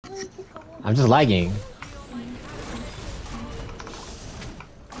I'm just lagging.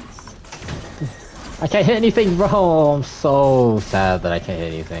 I can't hit anything, bro. I'm so sad that I can't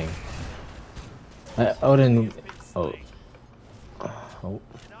hit anything. Odin. Oh. Oh.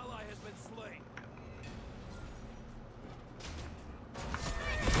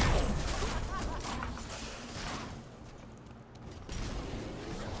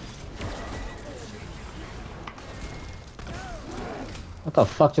 What the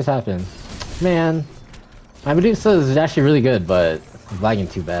fuck just happened? Man. My Medusa is actually really good, but I'm lagging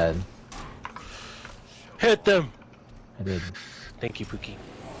too bad. Hit them! I did. Thank you, Pookie.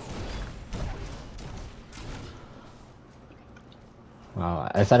 Wow,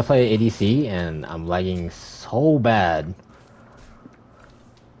 I decided to play ADC and I'm lagging so bad.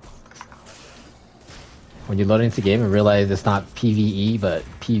 When you load into the game and realize it's not PvE but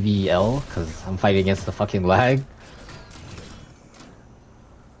PvL, because I'm fighting against the fucking lag.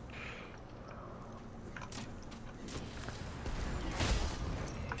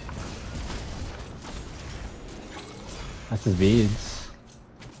 That's his beads.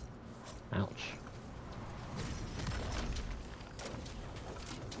 Ouch.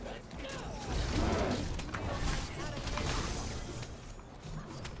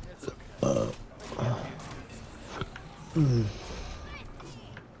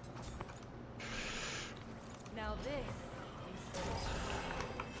 Now this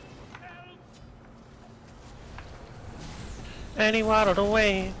And he waddled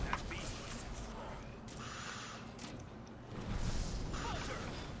away.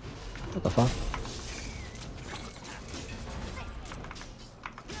 What the fuck?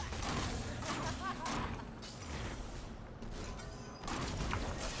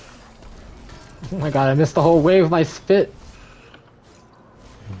 Oh my god, I missed the whole wave of my spit.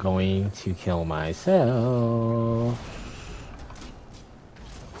 I'm going to kill myself.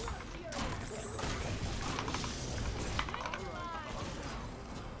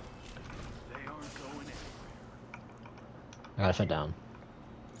 I gotta shut down.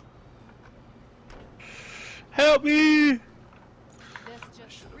 Help me! this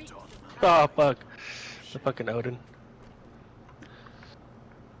just reeks of Oh fuck. The fucking Odin.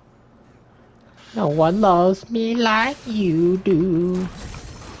 No one loves me like you do.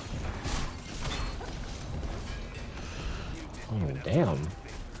 Oh damn.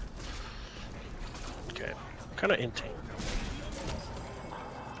 Okay. Kinda inting.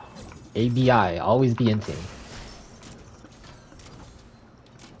 ABI, always be inting.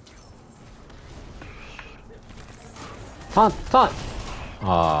 Taunt, taunt!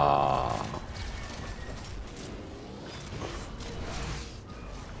 Aww.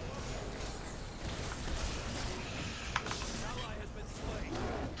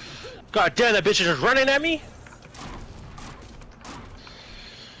 God damn, that bitch is just running at me!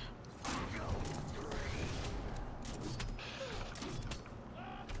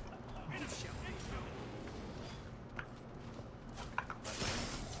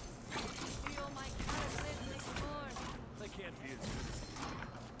 feel my cataclysmic force. They can't be as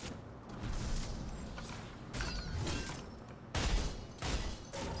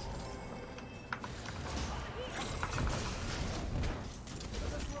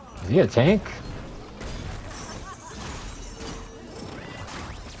Is he a tank?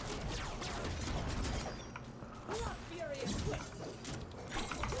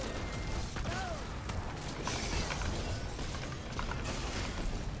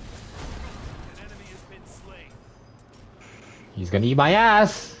 an enemy has been slain. He's gonna eat my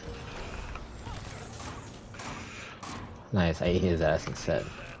ass! Nice, I ate his ass instead.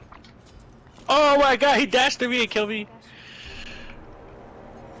 Oh my god, he dashed to me and killed me!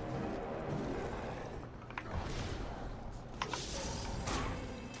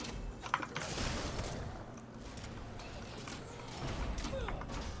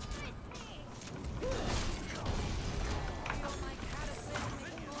 Feel my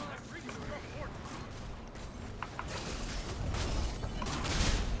cataclysmic force.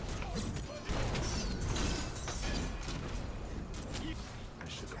 I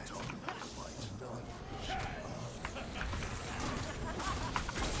should have taught him how to fight.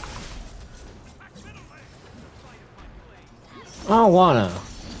 I don't wanna.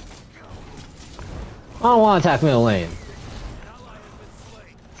 I don't wanna attack middle lane.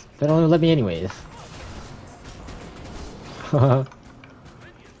 They don't let me anyways. This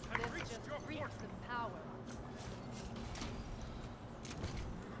just reeks of power.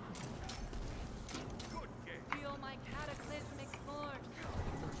 Feel my cataclysmic force.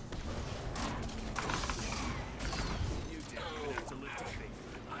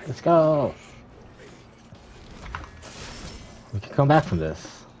 Let's go. We can come back from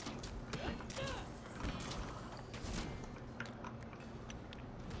this.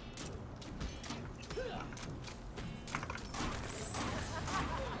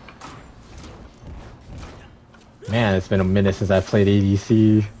 Man, it's been a minute since I played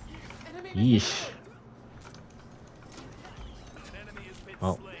ADC. Yeesh. An enemy has been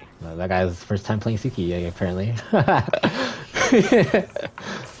Oh, slain. that guy's first time playing Suki, apparently. A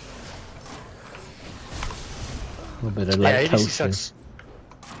little bit of Yeah, light ADC toast. sucks.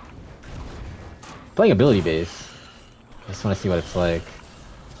 Playing ability base. I just want to see what it's like.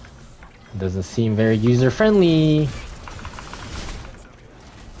 It doesn't seem very user friendly.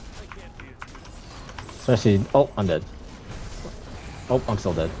 Especially. Oh, I'm dead. Oh, I'm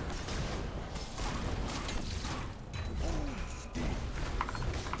still dead.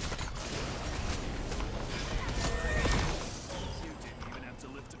 You didn't even have to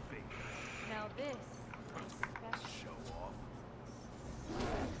lift a finger. Now this is special. Show off.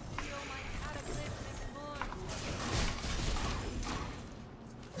 Feel my cataclysmic force.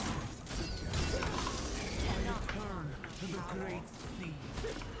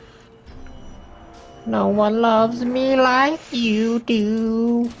 No one loves me like you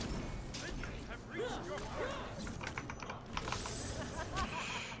do. Feel my cataclysmic force.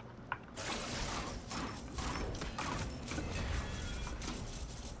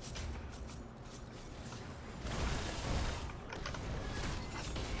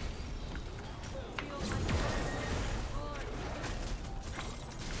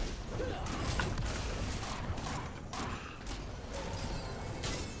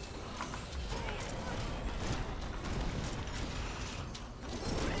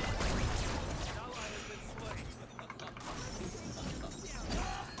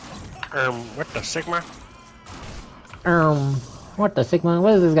 What the Sigma? What the Sigma?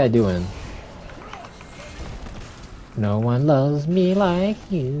 What is this guy doing? No one loves me like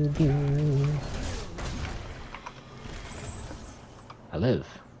you do. I live.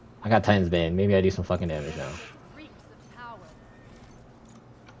 I got Titan's Bane. Maybe I do some fucking damage now. Reeks of power.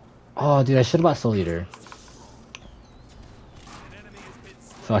 Oh, dude, I should have bought Soul Eater. An enemy has been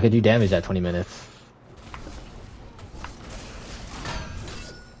slain. So I could do damage at 20 minutes.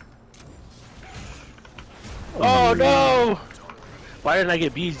 Oh no! Why didn't I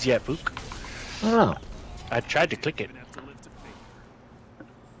get beads yet, Book? I don't know. I tried to click it. Didn't have to lift a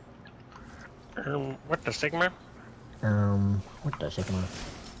finger. What the Sigma? What the Sigma?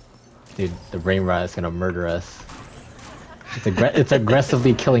 Dude, the brain rot is gonna murder us. It's it's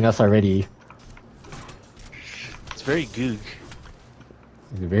aggressively killing us already. It's very goog.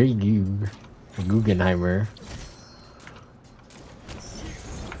 It's very goog. Guggenheimer.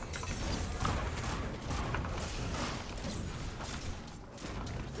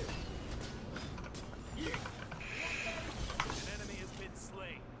 An enemy has been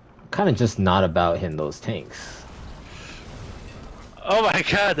slain. Kinda just not about hitting those tanks. Oh my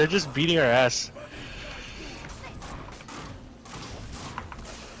god, they're just beating our ass.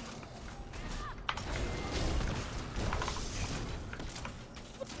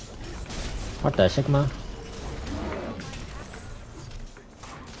 What the Sigma?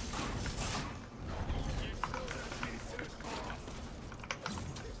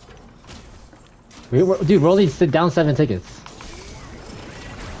 Dude, Rolly sit down 7 tickets.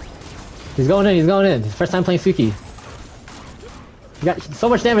 He's going in, he's going in. First time playing Suki. You got so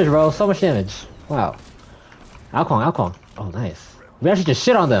much damage, bro. So much damage. Wow. Alcon. Oh, nice. We actually just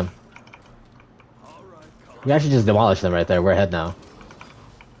shit on them. We actually just demolished them right there. We're ahead now.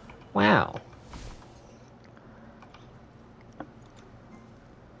 Wow.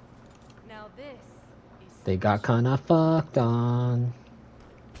 Now this is They got kinda fucked on.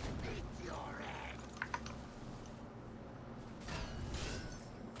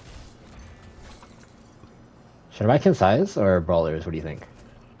 Should I buy Concise or Brawlers? What do you think?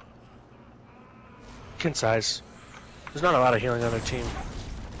 Concise. There's not a lot of healing on their team.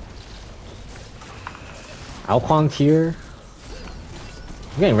 Alquang tier?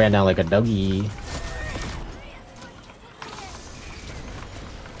 I'm getting ran down like a doggy.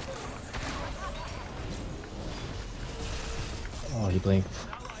 Oh, he blinked.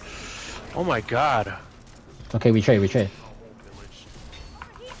 Oh my god. Okay, we trade.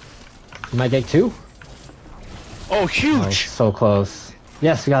 You might get 2? Oh, Oh, huge! so close.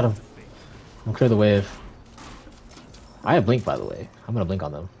 Yes, we got him. I'm clear the wave. I have blink, by the way. I'm gonna blink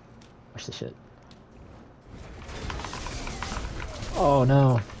on them. Watch this shit. Oh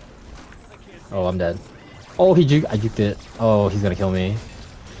no. Oh, I'm dead. Oh, I juked it. Oh, he's gonna kill me.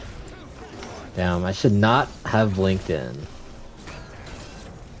 Damn, I should not have blinked in.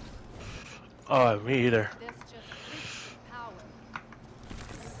 Oh, me either. this just reeks of power.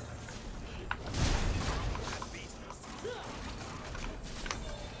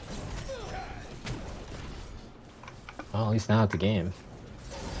 Well, at least now it's a game.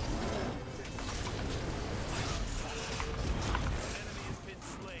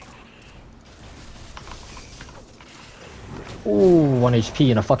 Ooh, 1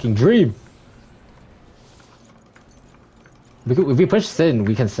 HP in a fucking dream. If we push Sin,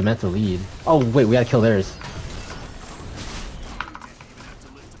 we can cement the lead. Oh wait, we gotta kill theirs.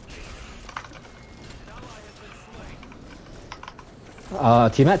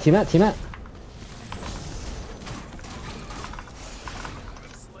 Team at.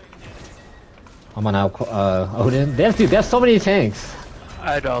 I'm on Odin. They have so many tanks.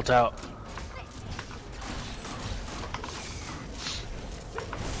 I ult out.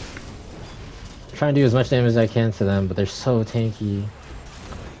 I'm trying to do as much damage as I can to them, but they're so tanky.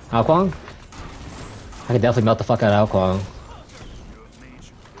 Ao Kwang? I could definitely melt the fuck out of Ao Kwang.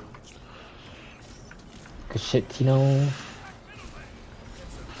 Good shit, Tino.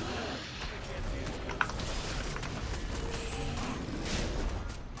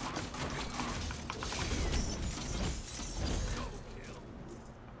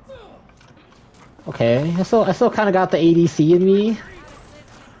 Okay, I still kind of got the ADC in me.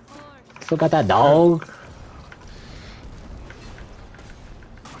 Still got that dog.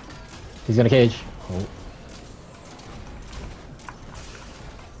 He's gonna cage. Oh.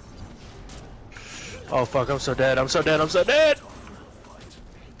 Oh fuck, I'm so dead. I'm so dead. I'm so dead.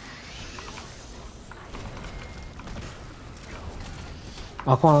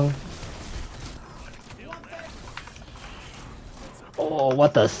 Ao Kwang. Oh,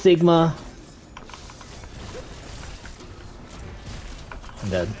 what the Sigma? I'm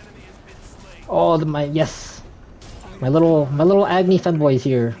dead. Oh, yes, my little Agni fanboy's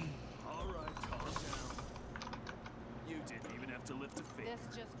here. You didn't even have to lift a finger.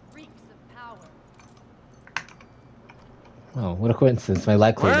 This just reeks of power. Oh, what a coincidence! My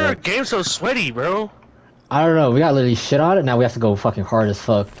leg cleared Why are up. games so sweaty, bro? I don't know. We got literally shit on it. Now we have to go fucking hard as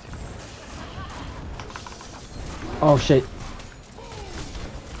fuck. Oh shit!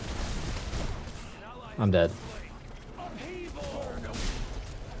 I'm dead.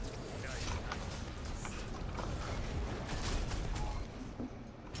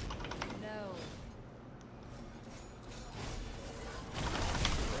 No.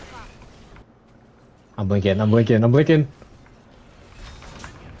 I'm blinking.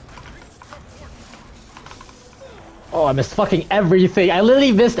 Oh, I missed fucking everything. I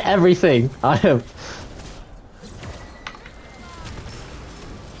literally missed everything on him.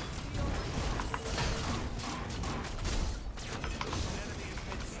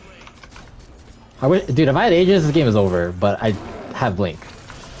 Dude, if I had Aegis, this game is over, but I have Blink.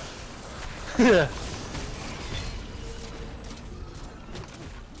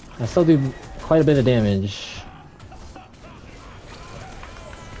 I still do quite a bit of damage.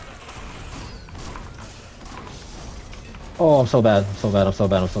 Oh, I'm so bad. I'm so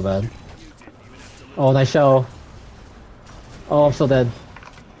bad. Oh, nice show. Oh, I'm so dead.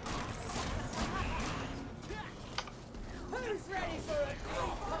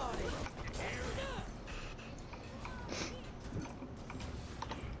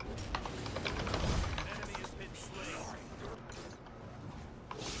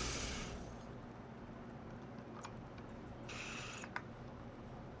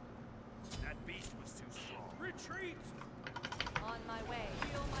 That beast was too strong. Retreat! On my way.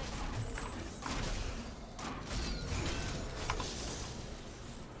 Feel my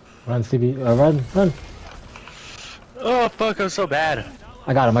Run, CB. Run. Oh fuck, I'm so bad.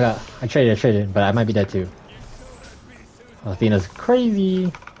 I got him. I traded, but I might be dead too. Oh, Athena's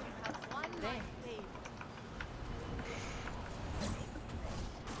crazy. one thing.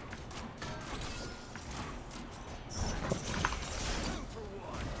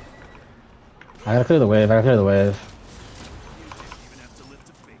 I gotta clear the wave. Even have to lift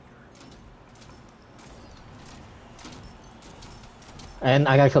a finger. And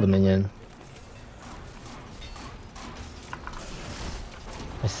I gotta kill the minion.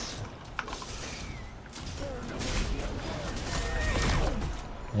 Yes.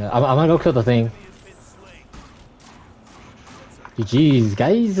 Yeah, I'm gonna go kill the thing. GG's,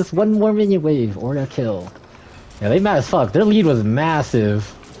 guys. Just one more minion wave or a kill. Yeah, they mad as fuck. Their lead was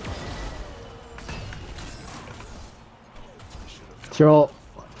massive. Tyrol.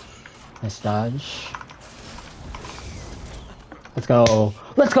 Nice dodge. Let's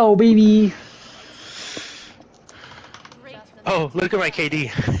go, baby. Great. Oh, look at my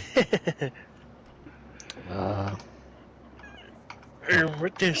KD.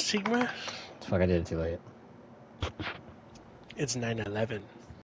 What the Sigma? Fuck, I did it too late. It's 9/11.